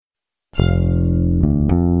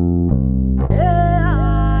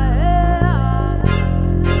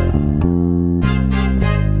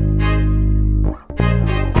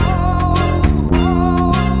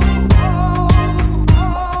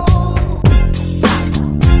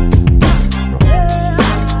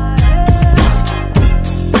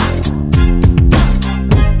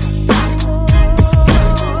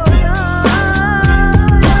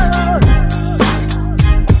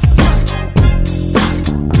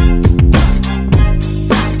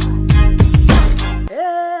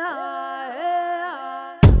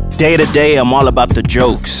Day to day, I'm all about the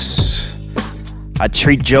jokes. I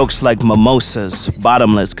treat jokes like mimosas,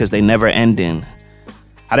 bottomless, cause they never ending.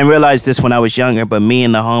 I didn't realize this when I was younger, but me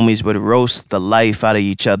and the homies would roast the life out of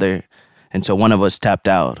each other until one of us tapped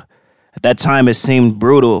out. At that time, it seemed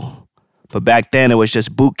brutal, but back then it was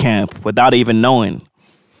just boot camp without even knowing.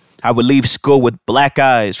 I would leave school with black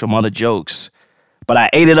eyes from all the jokes, but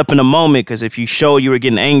I ate it up in the moment because if you showed you were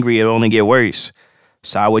getting angry, it would only get worse.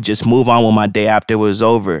 So I would just move on with my day after it was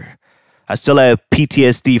over. I still have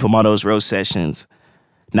PTSD from all those roast sessions.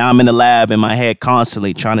 Now I'm in the lab in my head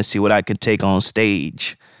constantly trying to see what I can take on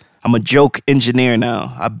stage. I'm a joke engineer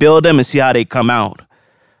now. I build them and see how they come out.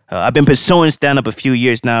 I've been pursuing stand-up a few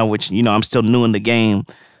years now, which, I'm still new in the game.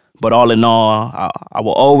 But all in all, I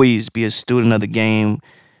will always be a student of the game,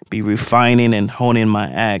 be refining and honing my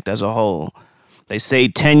act as a whole. They say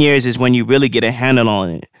 10 years is when you really get a handle on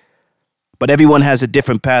it. But everyone has a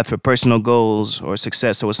different path for personal goals or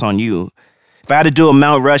success, so it's on you. If I had to do a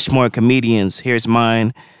Mount Rushmore of comedians, here's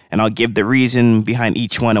mine, and I'll give the reason behind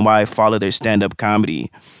each one and why I follow their stand-up comedy.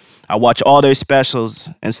 I watch all their specials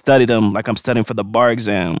and study them like I'm studying for the bar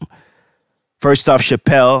exam. First off,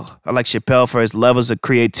 Chappelle. I like Chappelle for his levels of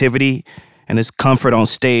creativity and his comfort on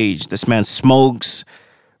stage. This man smokes,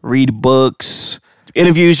 reads books,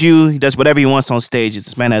 interviews you. He does whatever he wants on stage.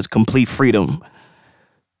 This man has complete freedom.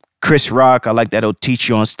 Chris Rock, I like that he'll teach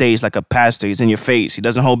you on stage like a pastor. He's in your face. He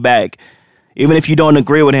doesn't hold back. Even if you don't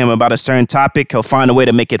agree with him about a certain topic, he'll find a way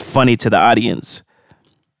to make it funny to the audience.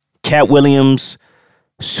 Cat Williams,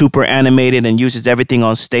 super animated and uses everything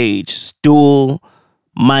on stage. Stool,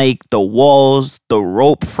 mic, the walls, the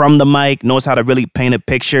rope from the mic, knows how to really paint a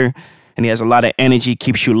picture, and he has a lot of energy,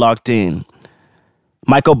 keeps you locked in.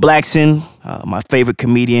 Michael Blackson, my favorite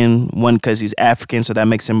comedian, one because he's African, so that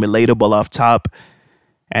makes him relatable off top.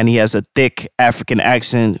 And he has a thick African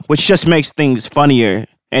accent, which just makes things funnier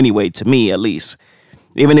anyway, to me at least.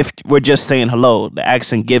 Even if we're just saying hello, the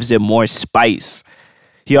accent gives it more spice.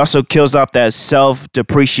 He also kills off that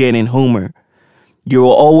self-depreciating humor. You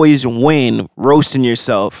will always win roasting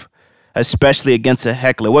yourself, especially against a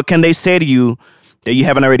heckler. What can they say to you that you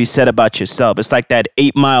haven't already said about yourself? It's like that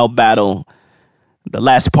 8 Mile battle, the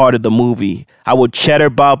last part of the movie. I will cheddar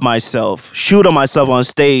bob myself, shoot on myself on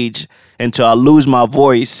stage until I lose my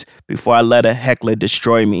voice before I let a heckler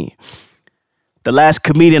destroy me. The last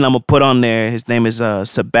comedian I'm going to put on there, his name is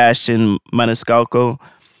Sebastian Maniscalco.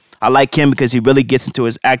 I like him because he really gets into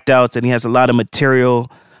his act outs and he has a lot of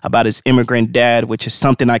material about his immigrant dad, which is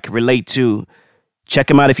something I can relate to.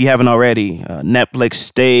 Check him out if you haven't already. Netflix,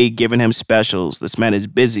 stay giving him specials. This man is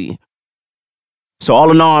busy. So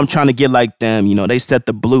all in all, I'm trying to get like them. They set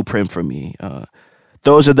the blueprint for me.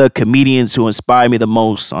 Those are the comedians who inspire me the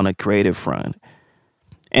most on a creative front.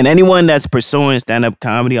 And anyone that's pursuing stand-up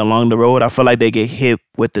comedy along the road, I feel like they get hit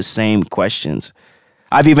with the same questions.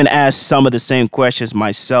 I've even asked some of the same questions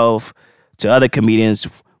myself to other comedians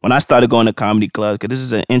when I started going to comedy clubs, because this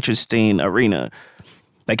is an interesting arena.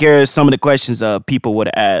 Like, here are some of the questions people would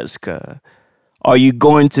ask. Are you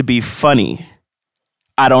going to be funny?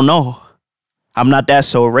 I don't know. I'm not that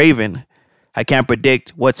so Raven. I can't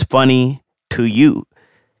predict what's funny to you.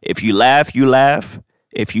 If you laugh, you laugh.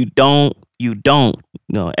 If you don't, you don't.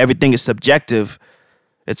 Everything is subjective.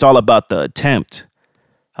 It's all about the attempt.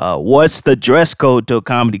 What's the dress code to a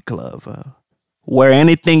comedy club? Wear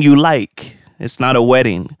anything you like. It's not a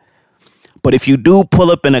wedding. But if you do pull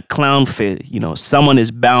up in a clown fit, someone is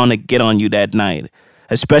bound to get on you that night.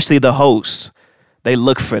 Especially the hosts. They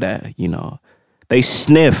look for that, They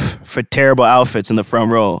sniff for terrible outfits in the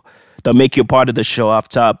front row. They'll make you a part of the show off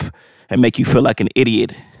top and make you feel like an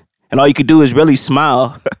idiot. And all you could do is really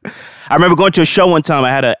smile. I remember going to a show one time. I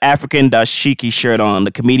had an African dashiki shirt on.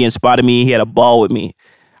 The comedian spotted me. He had a ball with me.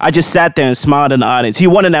 I just sat there and smiled in the audience. He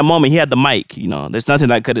won in that moment. He had the mic. There's nothing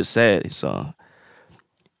I could have said. So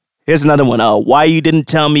here's another one. Why you didn't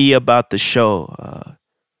tell me about the show?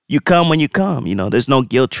 You come when you come. There's no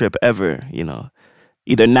guilt trip ever.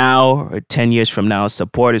 Either now or 10 years from now,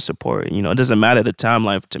 support is support. It doesn't matter the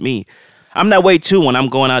timeline to me. I'm that way too when I'm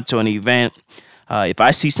going out to an event. If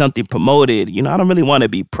I see something promoted, I don't really want to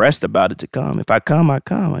be pressed about it to come. If I come, I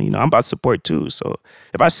come. I'm about support too. So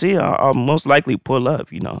if I see it, I'll most likely pull up,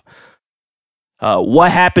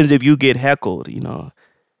 What happens if you get heckled,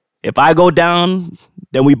 If I go down,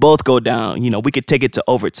 then we both go down. We could take it to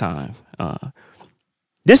overtime.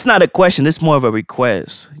 This is not a question. This is more of a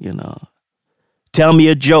request, Tell me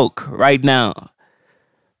a joke right now.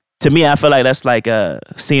 To me, I feel like that's like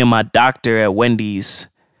seeing my doctor at Wendy's.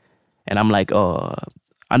 And I'm like,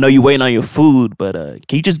 I know you're waiting on your food, but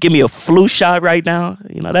can you just give me a flu shot right now?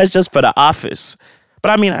 That's just for the office.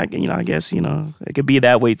 But I mean, I guess, it could be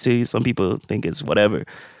that way too. Some people think it's whatever.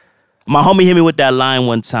 My homie hit me with that line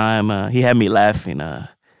one time. He had me laughing.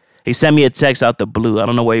 He sent me a text out the blue. I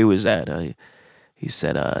don't know where he was at. He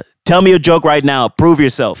said, tell me a joke right now. Prove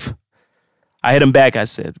yourself. I hit him back. I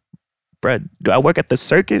said, bruh, do I work at the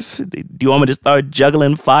circus? Do you want me to start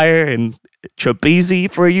juggling fire and trapeze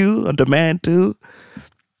for you on demand too?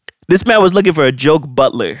 This man was looking for a joke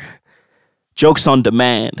butler. Jokes on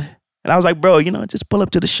demand. And I was like, bro, just pull up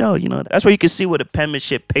to the show. That's where you can see where the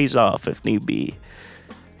penmanship pays off if need be.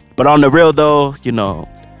 But on the real though,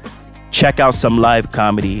 check out some live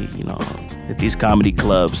comedy, at these comedy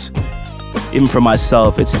clubs. Even for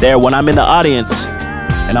myself, it's there when I'm in the audience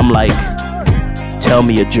and I'm like, tell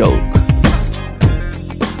me a joke.